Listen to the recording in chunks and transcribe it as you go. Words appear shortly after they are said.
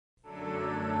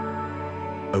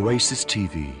Oasis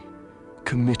TV,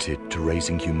 committed to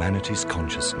raising humanity's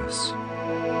consciousness.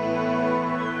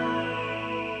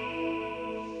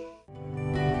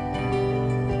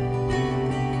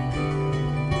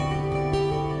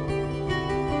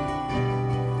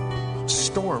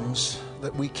 Storms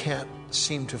that we can't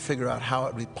seem to figure out how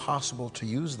it would be possible to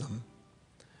use them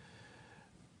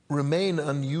remain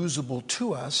unusable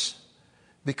to us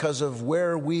because of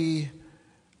where we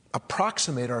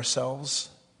approximate ourselves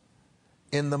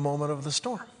in the moment of the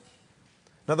storm.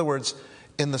 In other words,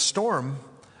 in the storm,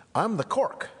 I'm the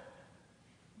cork.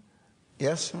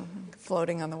 Yes? Mm-hmm.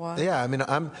 Floating on the water. Yeah, I mean,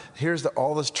 here's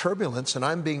all this turbulence, and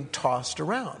I'm being tossed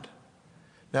around.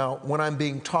 Now, when I'm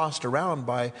being tossed around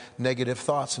by negative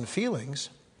thoughts and feelings,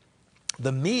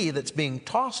 the me that's being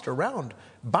tossed around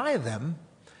by them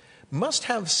must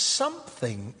have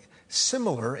something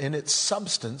similar in its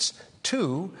substance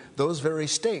to those very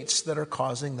states that are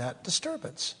causing that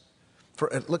disturbance.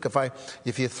 Look,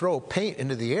 if you throw paint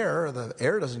into the air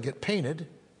doesn't get painted,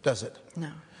 does it?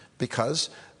 No. Because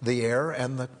the air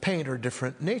and the paint are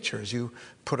different natures. You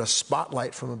put a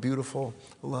spotlight from a beautiful,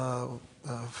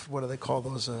 what do they call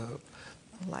those?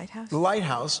 Lighthouse?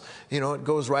 Lighthouse. It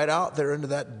goes right out there into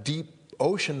that deep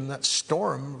ocean, that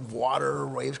storm, water,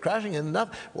 waves crashing, and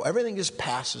everything just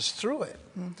passes through it.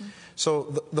 Mm-hmm.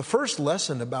 So the first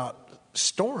lesson about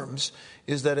storms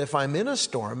is that if I'm in a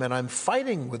storm and I'm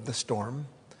fighting with the storm,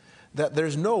 that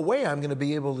there's no way I'm going to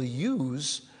be able to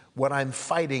use what I'm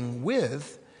fighting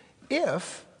with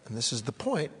if, and this is the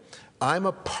point, I'm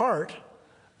a part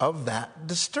of that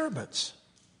disturbance.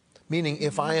 Meaning,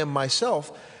 if I am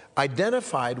myself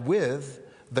identified with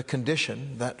the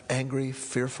condition, that angry,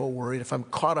 fearful, worried, if I'm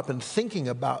caught up in thinking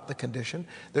about the condition,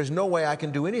 there's no way I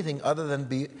can do anything other than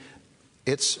be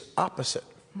its opposite.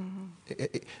 Mm-hmm.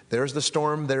 There's the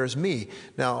storm, there's me.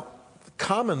 Now,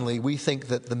 commonly we think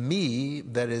that the me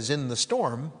that is in the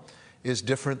storm is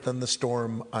different than the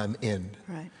storm I'm in.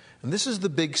 Right. And this is the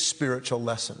big spiritual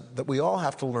lesson that we all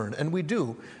have to learn, and we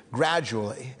do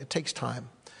gradually. It takes time.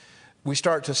 We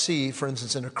start to see, for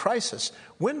instance, in a crisis.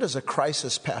 When does a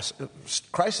crisis pass?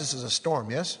 Crisis is a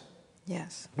storm, yes?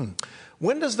 Yes.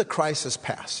 When does the crisis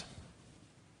pass?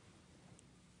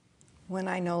 When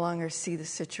I no longer see the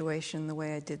situation the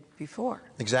way I did before.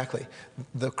 Exactly.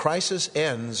 The crisis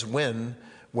ends when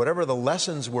whatever the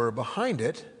lessons were behind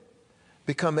it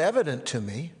become evident to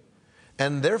me,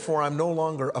 and therefore I'm no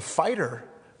longer a fighter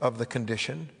of the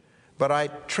condition, but I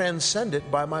transcend it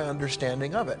by my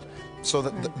understanding of it. So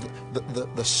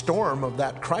that the storm of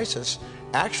that crisis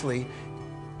actually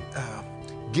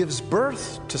gives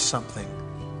birth to something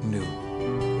new.